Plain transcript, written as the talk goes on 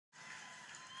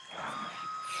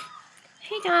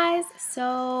Hey guys,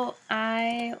 so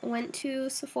I went to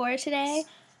Sephora today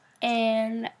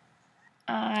and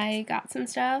I got some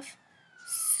stuff.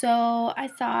 So I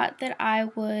thought that I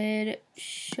would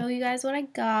show you guys what I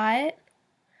got.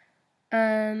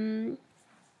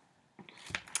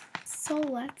 So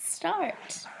let's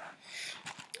start.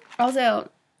 Also,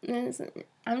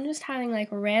 I'm just having like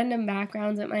random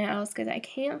backgrounds at my house because I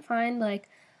can't find like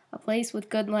a place with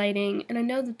good lighting, and I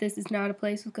know that this is not a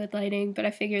place with good lighting, but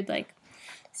I figured like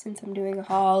since I'm doing a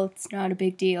haul, it's not a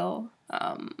big deal.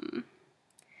 And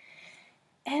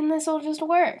this will just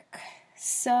work.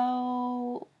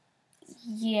 So,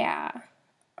 yeah.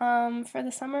 For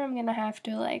the summer, I'm gonna have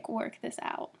to, like, work this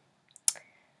out.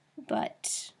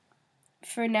 But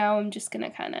for now, I'm just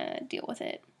gonna kind of deal with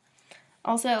it.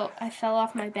 Also, I fell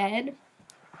off my bed.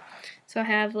 So I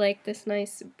have, like, this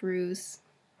nice bruise.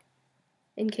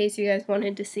 In case you guys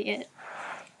wanted to see it.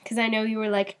 Because I know you were,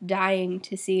 like, dying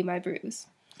to see my bruise.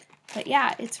 But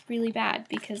yeah, it's really bad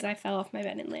because I fell off my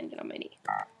bed and landed on my knee.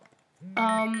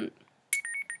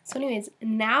 So anyways,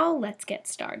 now let's get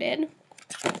started.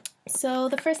 So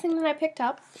the first thing that I picked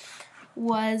up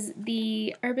was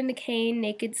the Urban Decay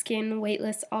Naked Skin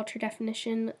Weightless Ultra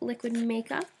Definition Liquid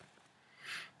Makeup.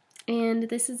 And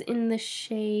this is in the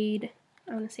shade,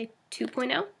 I want to say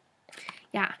 2.0.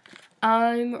 Yeah,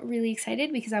 I'm really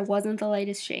excited because I wasn't the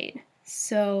lightest shade.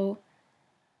 So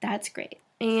that's great.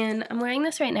 And I'm wearing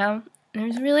this right now.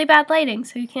 There's really bad lighting,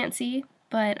 so you can't see,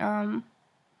 but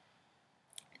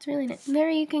it's really nice. There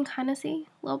you can kind of see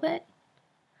a little bit.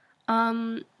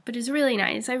 But it's really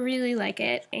nice. I really like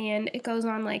it, and it goes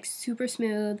on like super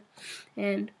smooth,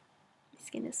 and my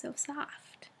skin is so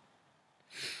soft.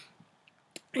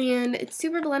 And it's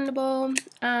super blendable.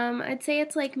 I'd say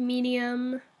it's like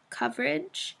medium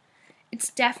coverage. It's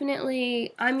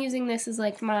definitely, I'm using this as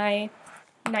like my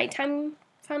nighttime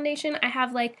foundation. I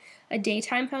have like a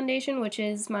daytime foundation, which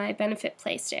is my Benefit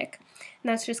Play Stick.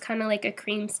 And that's just kind of like a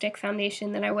cream stick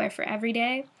foundation that I wear for every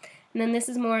day. And then this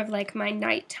is more of like my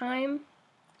nighttime.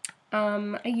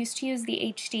 I used to use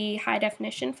the HD High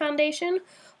Definition foundation,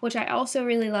 which I also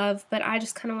really love, but I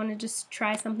just kind of wanted to just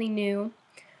try something new.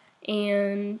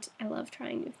 And I love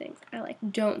trying new things. I like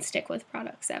don't stick with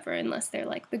products ever unless they're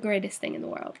like the greatest thing in the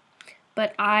world.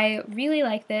 But I really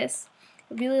like this.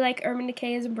 I really like Urban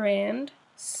Decay as a brand,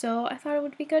 so I thought it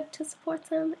would be good to support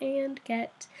them and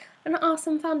get an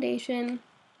awesome foundation.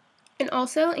 And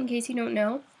also, in case you don't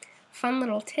know, fun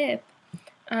little tip,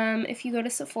 if you go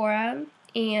to Sephora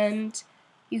and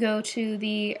you go to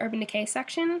the Urban Decay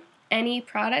section, any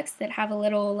products that have a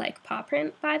little like paw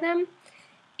print by them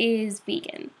is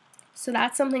vegan. So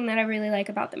that's something that I really like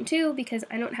about them too, because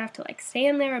I don't have to like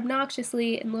stand there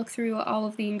obnoxiously and look through all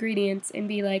of the ingredients and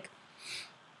be like,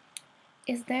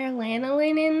 is there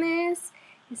lanolin in this?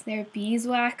 Is there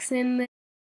beeswax in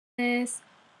this?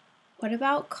 What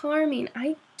about carmine?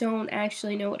 I don't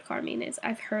actually know what carmine is.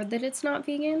 I've heard that it's not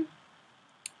vegan,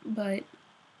 but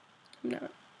I'm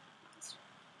not.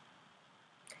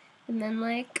 And then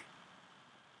like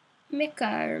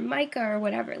mica or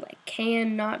whatever, like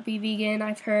can not be vegan.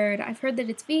 I've heard that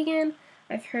it's vegan.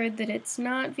 I've heard that it's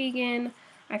not vegan.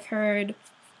 I've heard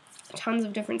tons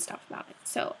of different stuff about it.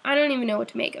 So I don't even know what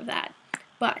to make of that.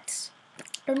 But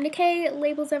Urban Decay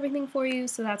labels everything for you,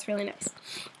 so that's really nice.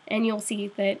 And you'll see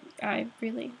that I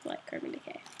really like Urban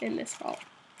Decay in this haul.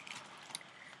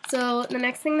 So the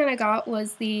next thing that I got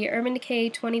was the Urban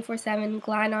Decay 24/7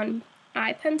 Glide On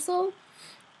Eye Pencil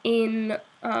in,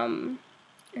 I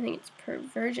think it's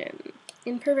Perversion.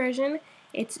 In Perversion,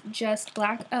 it's just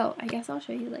black. Oh, I guess I'll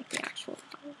show you like the actual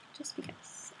bottle, just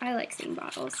because I like seeing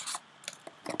bottles.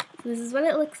 So this is what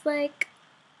it looks like,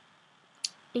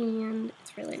 and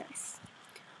it's really nice.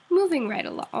 Moving right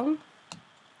along,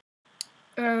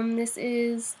 this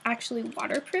is actually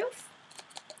waterproof,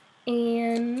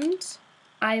 and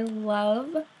I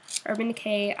love Urban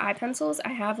Decay eye pencils. I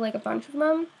have like a bunch of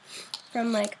them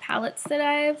from like palettes that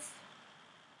I've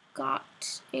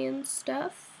got and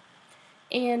stuff,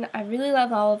 and I really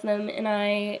love all of them, and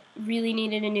I really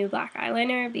needed a new black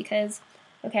eyeliner because,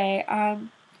 okay,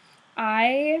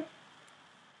 I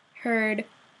heard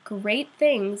great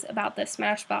things about the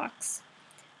Smashbox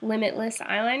Limitless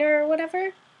eyeliner or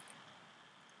whatever.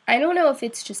 I don't know if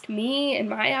it's just me and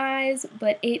my eyes,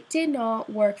 but it did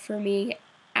not work for me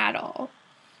at all.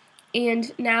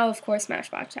 And now, of course,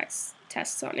 Smashbox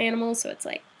tests on animals, so it's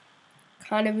like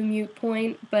kind of a moot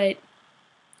point, but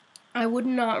I would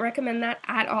not recommend that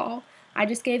at all. I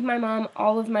just gave my mom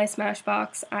all of my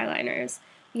Smashbox eyeliners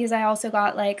because I also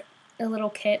got like a little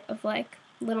kit of like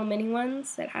little mini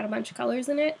ones that had a bunch of colors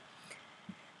in it.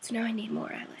 So now I need more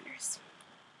eyeliners,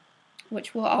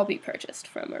 which will all be purchased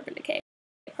from Urban Decay.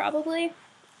 probably.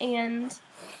 And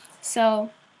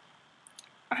so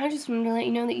I just wanted to let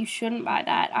you know that you shouldn't buy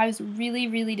that. I was really,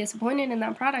 really disappointed in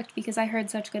that product because I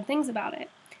heard such good things about it.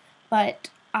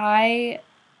 But I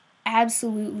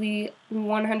absolutely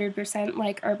 100%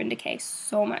 like Urban Decay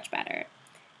so much better.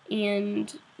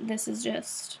 And this is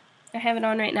just, I have it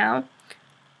on right now.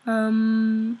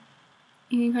 You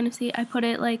can kind of see, I put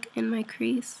it like in my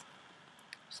crease.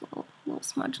 Just a little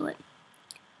smudgelet.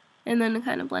 And then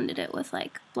kind of blended it with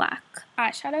like black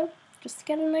eyeshadow just to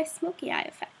get a nice smoky eye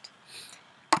effect.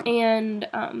 And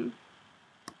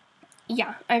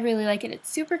yeah, I really like it. It's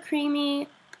super creamy,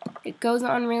 it goes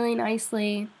on really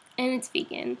nicely, and it's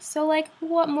vegan. So like,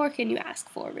 what more can you ask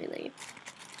for, really?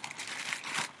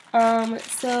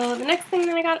 So the next thing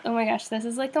that I got, oh my gosh, this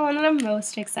is like the one that I'm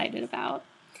most excited about.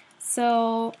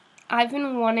 So I've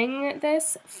been wanting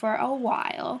this for a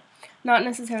while. Not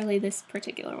necessarily this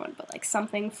particular one, but like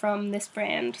something from this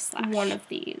brand / one of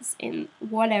these in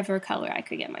whatever color I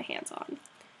could get my hands on.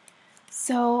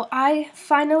 So I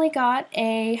finally got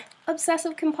a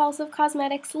Obsessive Compulsive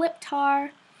Cosmetics lip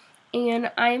tar,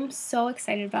 and I'm so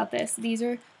excited about this. These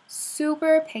are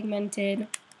super pigmented.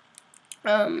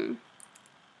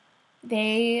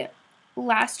 They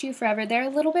last you forever. They're a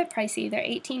little bit pricey. They're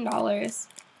 $18.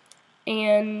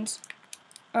 And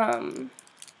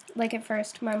like at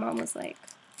first my mom was like,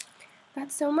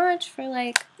 that's so much for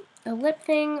like a lip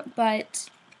thing, but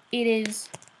it is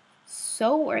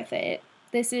so worth it.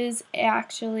 This is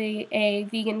actually a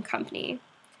vegan company,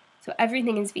 so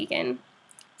everything is vegan.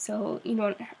 So you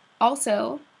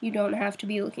don't have to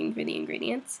be looking for the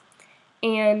ingredients.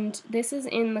 And this is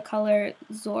in the color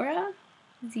Zhora,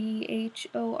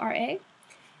 Z-H-O-R-A.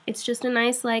 It's just a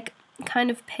nice like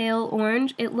kind of pale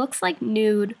orange. It looks like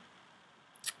nude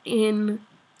in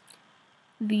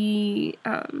the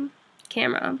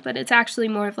camera, but it's actually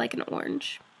more of like an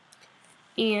orange.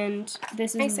 And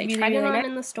this is nice. I tried it on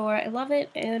in the store. I love it,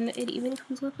 and it even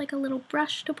comes with like a little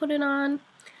brush to put it on.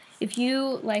 If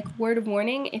you, like, word of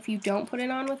warning, if you don't put it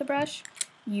on with a brush,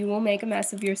 you will make a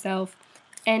mess of yourself,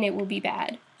 and it will be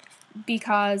bad,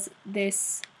 because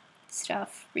this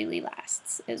stuff really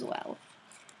lasts as well.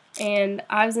 And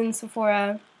I was in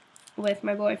Sephora with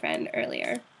my boyfriend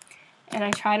earlier, and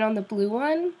I tried on the blue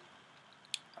one.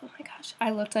 Oh my gosh,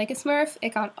 I looked like a Smurf.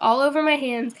 It got all over my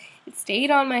hands. It stayed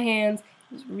on my hands.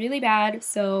 It was really bad,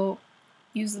 so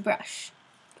use the brush.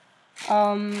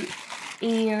 And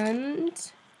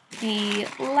the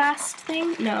last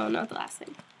thing, no, not the last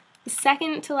thing. The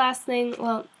second to last thing,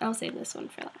 well, I'll save this one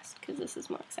for last because this is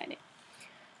more exciting.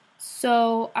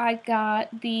 So I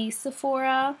got the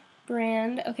Sephora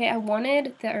brand. Okay, I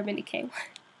wanted the Urban Decay one,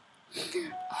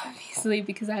 obviously,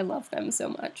 because I love them so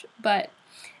much, but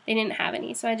they didn't have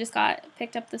any, so I just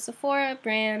picked up the Sephora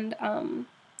brand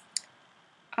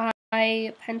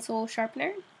eye pencil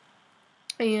sharpener,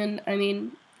 and I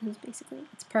mean, it's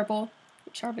purple,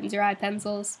 it sharpens your eye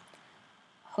pencils.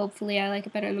 Hopefully I like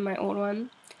it better than my old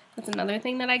one. That's another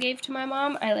thing that I gave to my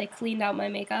mom. I like cleaned out my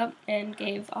makeup and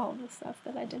gave all the stuff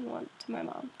that I didn't want to my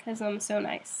mom, because I'm so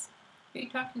nice. Who are you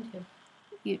talking to?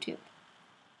 YouTube.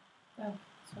 Oh,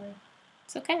 sorry.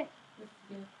 It's okay.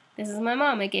 This is my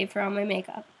mom. I gave her all my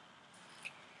makeup.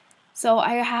 So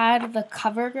I had the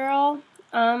CoverGirl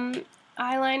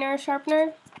eyeliner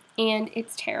sharpener, and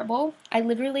it's terrible. I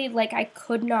literally, like, I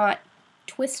could not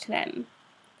twist them.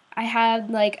 I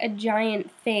had, like, a giant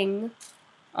thing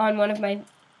on one of my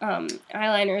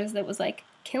eyeliners that was, like,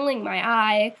 killing my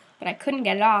eye, but I couldn't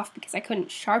get it off because I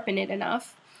couldn't sharpen it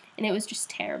enough, and it was just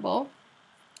terrible.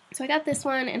 So I got this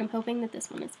one, and I'm hoping that this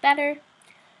one is better.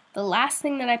 The last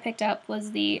thing that I picked up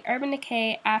was the Urban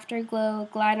Decay Afterglow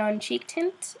Glide On Cheek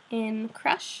Tint in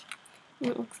Crush. And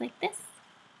it looks like this.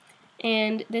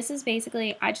 And this is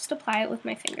basically, I just apply it with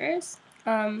my fingers.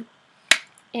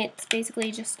 It's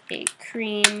basically just a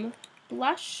cream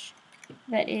blush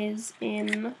that is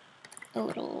in a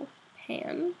little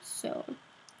pan. So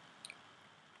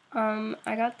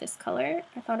I got this color.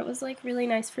 I thought it was like really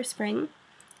nice for spring.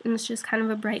 And it's just kind of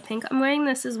a bright pink. I'm wearing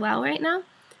this as well right now.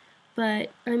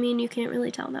 But, I mean, you can't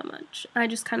really tell that much. I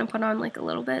just kind of put on, like, a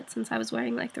little bit since I was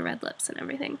wearing, like, the red lips and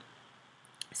everything.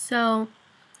 So,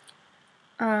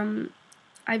 I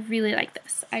really like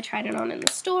this. I tried it on in the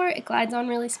store. It glides on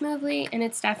really smoothly, and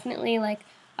it's definitely, like,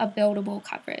 a buildable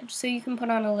coverage. So you can put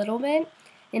on a little bit,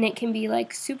 and it can be,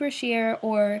 like, super sheer,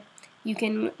 or you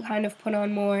can kind of put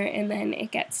on more, and then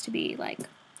it gets to be, like,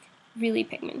 really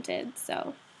pigmented.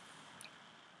 So,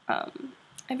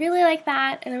 I really like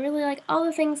that, and I really like all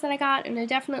the things that I got, and I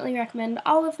definitely recommend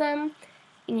all of them.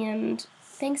 And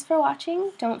thanks for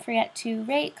watching. Don't forget to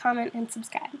rate, comment, and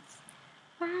subscribe.